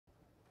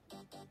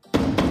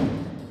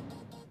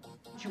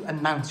don't you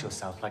announce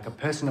yourself like a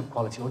person of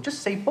quality, or just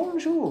say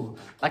bonjour,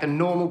 like a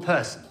normal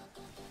person?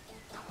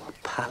 What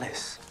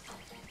palace?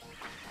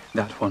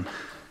 That one.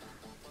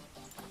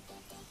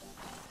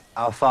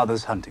 Our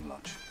father's hunting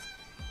lodge.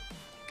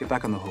 Get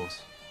back on the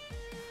horse.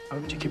 How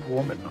would you keep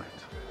warm at night?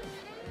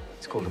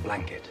 It's called a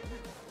blanket.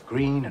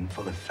 Green and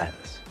full of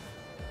feathers.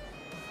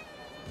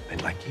 A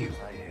bit like you.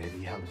 I heard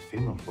he held a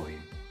funeral for you.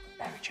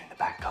 Buried you in the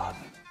back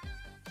garden.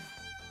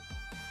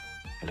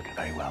 You're looking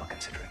very well,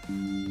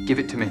 considering. Give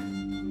it to me.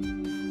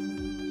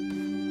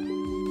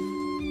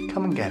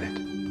 Come and get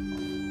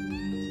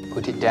it.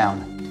 Put it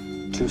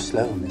down. Too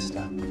slow,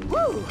 mister.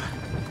 Woo!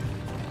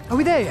 Are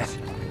we there yet?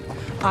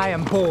 I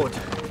am bored.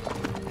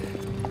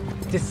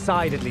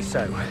 Decidedly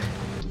so.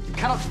 You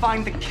cannot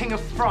find the King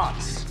of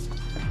France.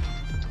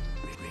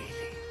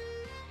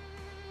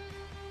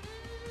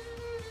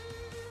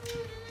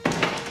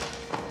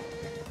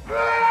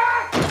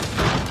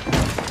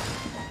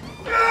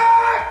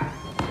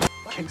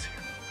 King's here.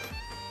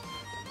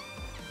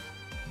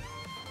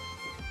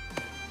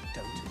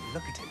 Don't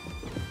look at him.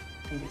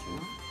 Did you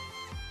not?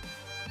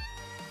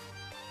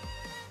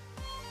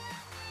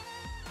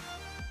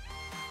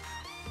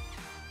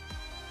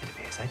 It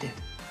appears I did.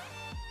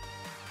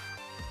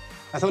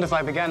 I thought if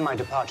I began my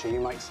departure, you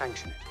might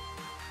sanction it.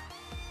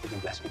 You've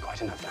blessed me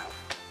quite enough now.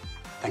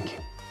 Thank you.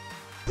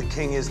 The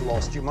king is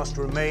lost. You must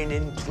remain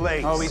in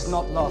place. Oh, he's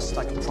not lost,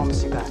 I can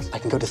promise you that. I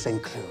can go to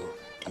St. Cloud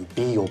and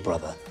be your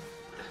brother.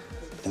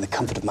 But in the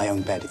comfort of my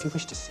own bed, if you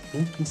wish to see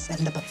me, you can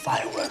send up a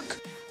firework.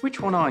 Which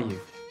one are you?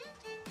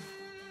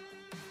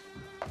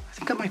 I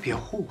think I might be a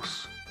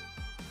horse.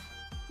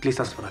 At least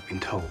that's what I've been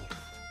told.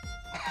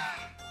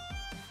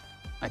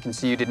 I can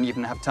see you didn't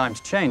even have time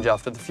to change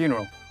after the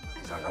funeral.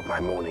 These are not my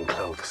morning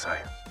clothes,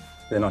 sire.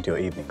 They're not your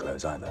evening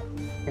clothes either.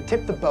 You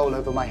tipped the bowl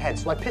over my head,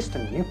 so I pissed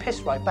on you. You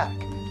pissed right back.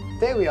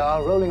 There we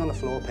are, rolling on the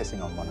floor,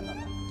 pissing on one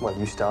another. Well,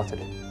 you started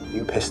it.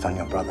 You pissed on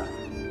your brother.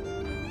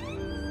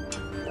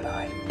 But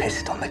I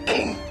pissed on the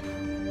king.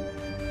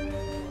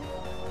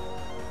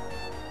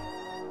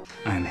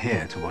 I am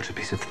here to watch a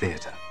piece of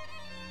theatre.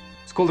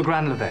 It's called The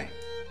Grand Levee.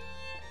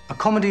 A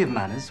comedy of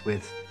manners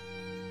with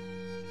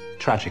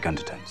tragic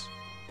undertones.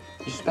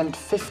 You spent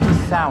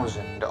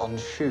 50,000 on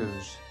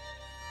shoes.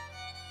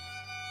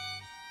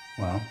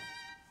 Well,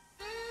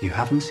 you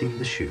haven't seen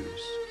the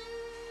shoes.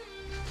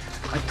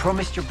 I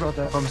promised your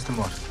brother Promised him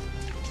what?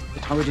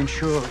 that I would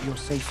ensure your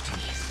safety.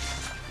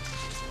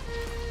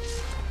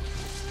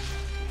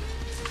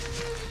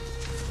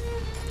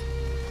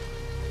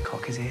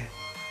 Cock his ear.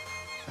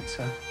 Like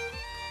so.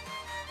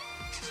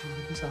 This is in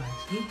his eyes.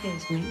 He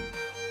hears me.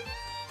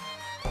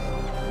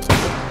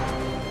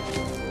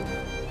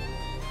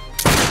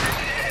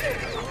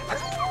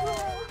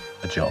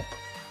 A job.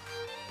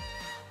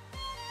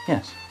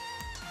 Yes.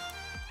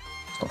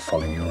 It's not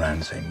following you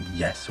around saying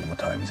yes all the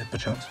time, is it,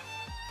 perchance?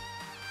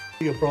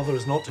 Your brother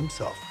is not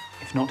himself.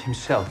 If not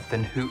himself,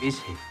 then who is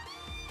he?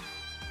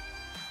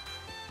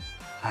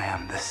 I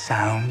am the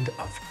sound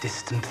of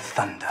distant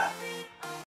thunder.